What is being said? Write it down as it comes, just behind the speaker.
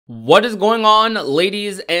What is going on,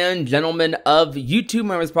 ladies and gentlemen of YouTube?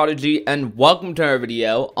 My name is Prodigy and welcome to our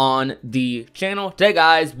video on the channel. Today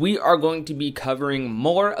guys, we are going to be covering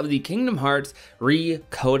more of the Kingdom Hearts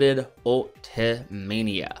Recoded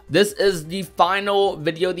Ultimania. This is the final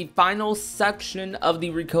video, the final section of the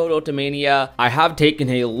Recoded Ultimania. I have taken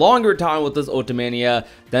a longer time with this Ultimania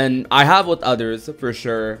than I have with others, for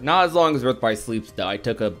sure. Not as long as Birth by Sleep though. I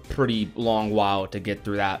took a pretty long while to get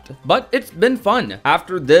through that. But it's been fun.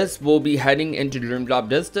 After this, we'll be heading into Dream Drop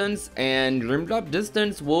Distance, and Dream Drop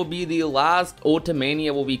Distance will be the last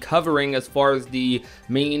Ultimania we'll be covering as far as the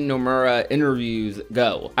main Nomura interviews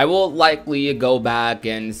go. I will likely go back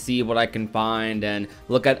and see what I can find and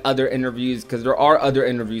look at other interviews, because there are other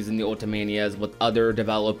interviews in the Ultimanias with other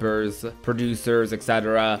developers, producers,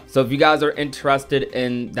 etc. So if you guys are interested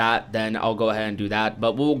in that, then I'll go ahead and do that,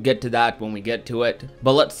 but we'll get to that when we get to it.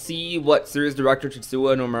 But let's see what series director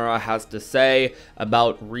Tetsuya Nomura has to say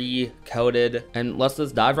about Recoded, and let's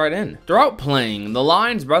just dive right in. Throughout playing, the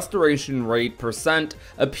line's restoration rate percent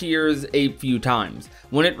appears a few times.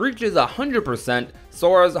 When it reaches 100%,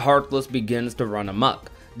 Sora's Heartless begins to run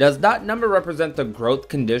amok. Does that number represent the growth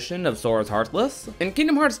condition of Sora's Heartless? In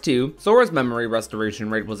Kingdom Hearts 2, Sora's memory restoration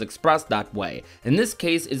rate was expressed that way. In this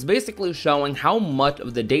case, it's basically showing how much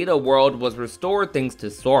of the data world was restored thanks to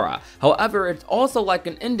Sora. However, it's also like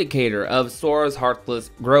an indicator of Sora's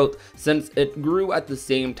Heartless growth, since it grew at the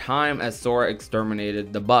same time as Sora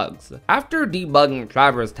exterminated the bugs. After debugging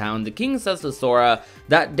Traverse Town, the king says to Sora,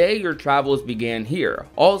 "That day your travels began here.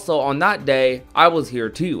 Also, on that day, I was here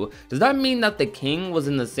too." Does that mean that the king was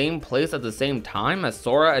in the same place at the same time as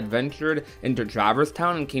Sora adventured into Traverse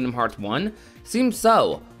Town in Kingdom Hearts 1? Seems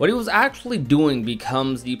so. What he was actually doing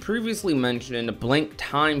becomes the previously mentioned blank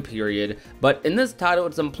time period, but in this title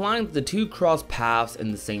it's implying that the two cross paths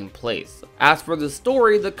in the same place. As for the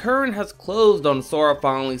story, the current has closed on Sora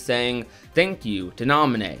finally saying thank you to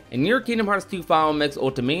Namine. In your Kingdom Hearts 2 Final Mix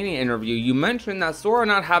Ultimania interview, you mentioned that Sora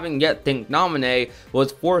not having yet thanked Namine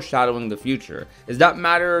was foreshadowing the future. Is that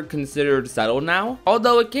matter considered settled now?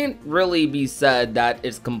 Although it can't really be said that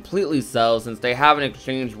it's completely settled, since they haven't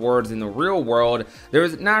exchanged words in the real world, there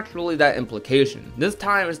is naturally that implication. This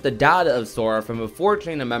time it's the data of Sora from before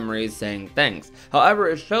Chain of Memories saying thanks. However,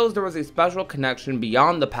 it shows there was a special connection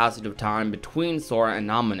beyond the passage of time between Sora and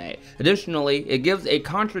Namine. Additionally, it gives a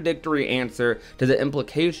contradictory answer to the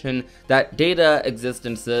implication that data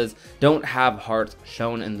existences don't have hearts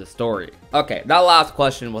shown in the story. Okay, that last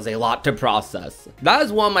question was a lot to process. That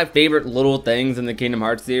is one of my favorite little things in the Kingdom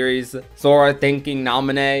Hearts series. Sora thanking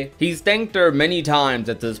Namine. He's thanked her many times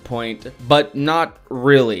at this point, but not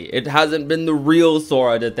really. It hasn't been the real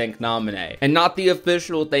Sora to thank Namine, and not the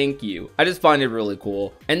official thank you. I just find it really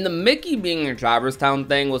cool. And the Mickey being in Traverse Town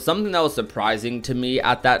thing was something that was surprising to me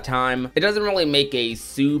at that time. It doesn't really make a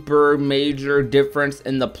super major difference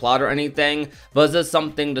in the plot or anything, but it's just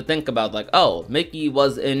something to think about, like, oh, Mickey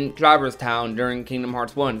was in Traverse Town during Kingdom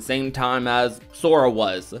Hearts 1, same time as Sora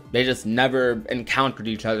was. They just never encountered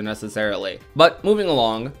each other necessarily. But moving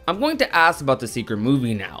along, I'm going to ask about the secret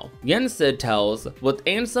movie now. Yen Sid tells, with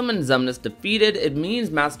Ansem and Xemnas defeated, it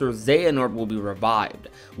means Master Xehanort will be revived.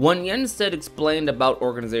 When Yen Sid explained about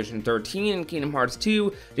Organization 13 in Kingdom Hearts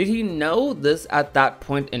 2, did he know this at that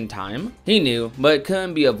point in time? He knew, but it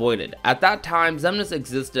couldn't be avoided. At that time, Xemnas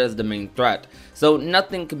existed as the main threat, so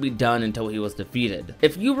nothing could be done until he was defeated.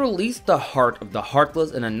 If you release the heart of the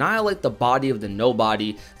Heartless and annihilate the body of the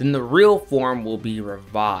Nobody, then the real form will be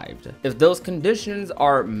revived. If those conditions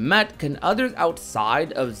are met, can others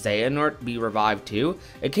outside of Xehanort be revived too?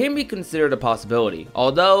 It can be considered a possibility,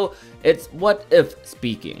 although it's what if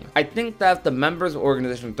speaking. I think that if the members of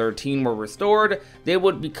Organization 13 were restored, they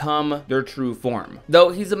would become their true form. Though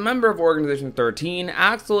he's a member of Organization 13,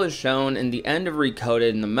 Axel is shown in the end of Recoded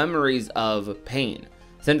in the memories of Pain.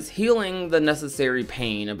 Since healing the necessary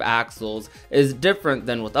pain of Axel's is different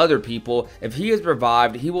than with other people, if he is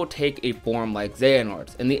revived, he will take a form like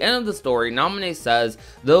Xehanort's. In the end of the story, Namine says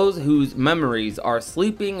those whose memories are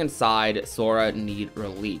sleeping inside Sora need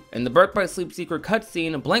relief. In the Birth by Sleep secret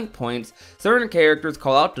cutscene, Blank Points, certain characters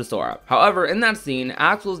call out to Sora. However, in that scene,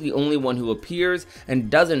 Axel is the only one who appears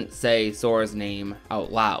and doesn't say Sora's name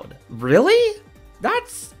out loud. Really?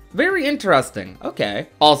 That's very interesting. Okay.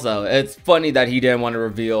 Also, it's funny that he didn't want to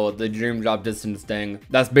reveal the Dream Drop Distance thing.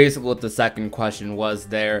 That's basically what the second question was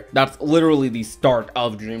there. That's literally the start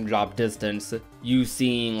of Dream Drop Distance. you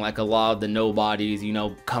seeing like a lot of the nobodies, you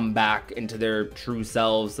know, come back into their true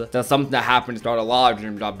selves. That's something that happened throughout a lot of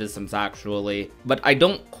Dream Drop systems actually, but I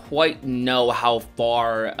don't quite know how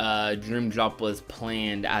far Dream Drop was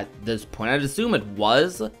planned at this point. I'd assume it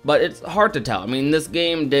was, but it's hard to tell. I mean, this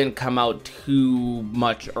game didn't come out too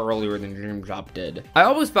much earlier than Dream Drop did. I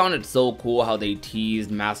always found it so cool how they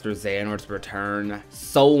teased Master Xehanort's return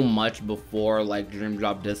so much before like Dream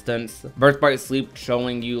Drop Distance. Birth by Sleep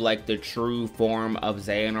showing you like the true form of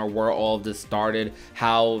Xehanort, where all of this started,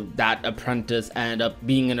 how that apprentice ended up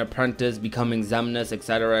being an apprentice, becoming Xemnas,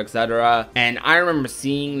 etc, etc. And I remember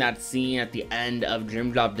seeing that scene at the end of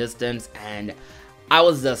Dream Drop Distance and I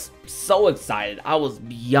was just so excited. I was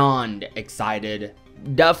beyond excited.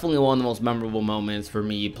 Definitely one of the most memorable moments for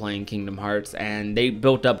me playing Kingdom Hearts, and they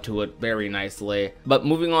built up to it very nicely. But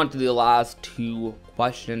moving on to the last two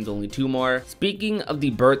questions, only two more. Speaking of the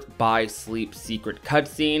Birth by Sleep secret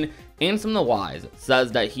cutscene, Ansem the Wise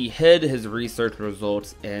says that he hid his research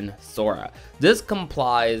results in Sora. This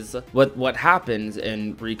complies with what happens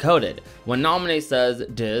in Recoded, when Namine says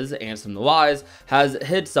Diz, Ansem the Wise, has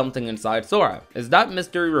hid something inside Sora. Is that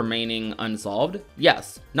mystery remaining unsolved?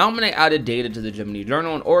 Yes. Namine added data to the Jiminy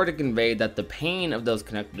Journal in order to convey that the pain of those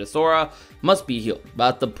connected to Sora must be healed.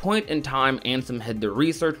 But at the point in time Ansem hid the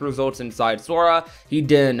research results inside Sora, he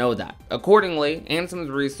didn't know that. Accordingly, Ansem's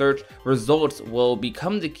research results will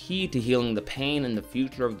become the key to healing the pain in the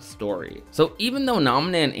future of the story. So even though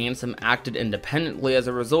Namine and Ansem acted independently as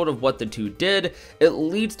a result of what the two did, it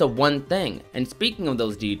leads to one thing. And speaking of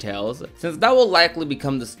those details, since that will likely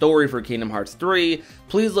become the story for Kingdom Hearts 3,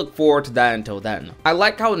 please look forward to that until then. I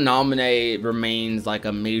like how Namine remains like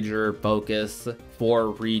a major focus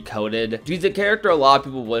for Recoded. She's a character a lot of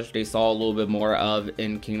people wish they saw a little bit more of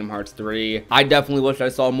in Kingdom Hearts 3. I definitely wish I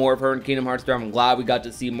saw more of her in Kingdom Hearts 3. I'm glad we got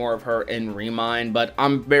to see more of her in Remind, but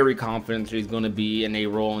I'm very confident she's going to be in a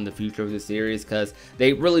role in the future of the series, because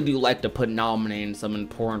they really do like to put Namine in some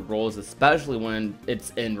important roles, especially when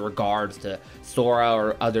it's in regards to Sora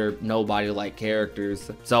or other nobody-like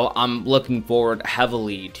characters. So I'm looking forward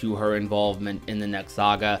heavily to her involvement in the next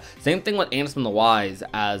saga. Same thing with Ansem the Wise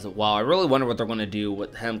as well. I really wonder what they're going to do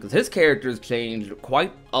with him, because his character's changed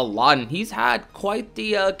quite a lot, and he's had quite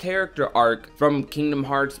the character arc from Kingdom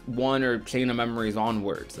Hearts 1 or Chain of Memories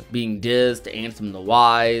onwards. Being Diz to Ansem the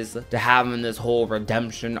Wise, to having this whole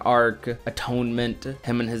redemption arc, atonement,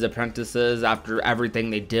 him and his apprentices after everything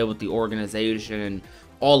they did with the organization and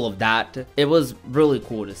all of that. It was really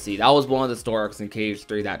cool to see. That was one of the story arcs in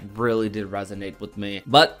KH3 that really did resonate with me.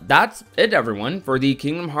 But that's it, everyone, for the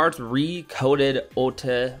Kingdom Hearts Recoded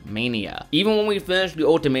Ultimania. Even when we finish the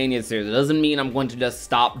Ultimania series, it doesn't mean I'm going to just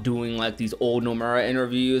stop doing like these old Nomura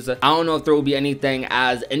interviews. I don't know if there will be anything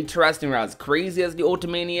as interesting or as crazy as the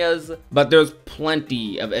Ultimanias, but there's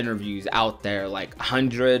plenty of interviews out there, like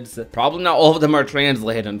hundreds. Probably not all of them are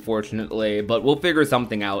translated, unfortunately, but we'll figure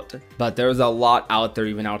something out. But there's a lot out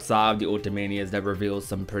there even outside of the Ultimanias that reveals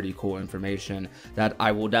some pretty cool information that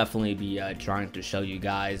I will definitely be trying to show you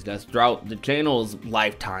guys just throughout the channel's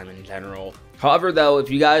lifetime in general. However, though, if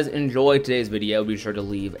you guys enjoyed today's video, be sure to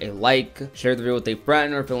leave a like, share the video with a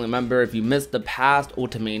friend or family member. If you missed the past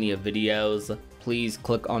Ultimania videos, please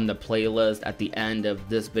click on the playlist at the end of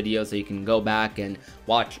this video so you can go back and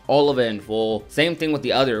watch all of it in full. Same thing with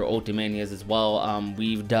the other Ultimanias as well.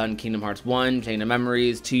 We've done Kingdom Hearts 1, Chain of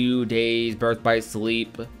Memories, 2 Days, Birth by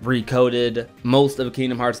Sleep, Recoded, most of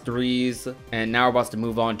Kingdom Hearts 3's, and now we're about to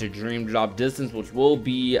move on to Dream Drop Distance, which will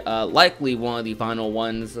be likely one of the final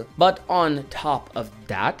ones. But on top of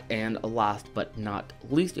that, and last but not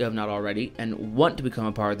least, you have not already and want to become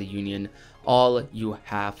a part of the union, all you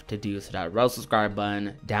have to do is hit that red subscribe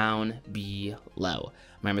button down below.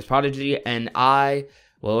 My name is Prodigy, and I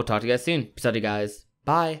will talk to you guys soon. Peace out, you guys.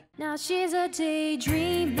 Bye. Now she's a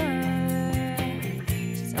daydreamer.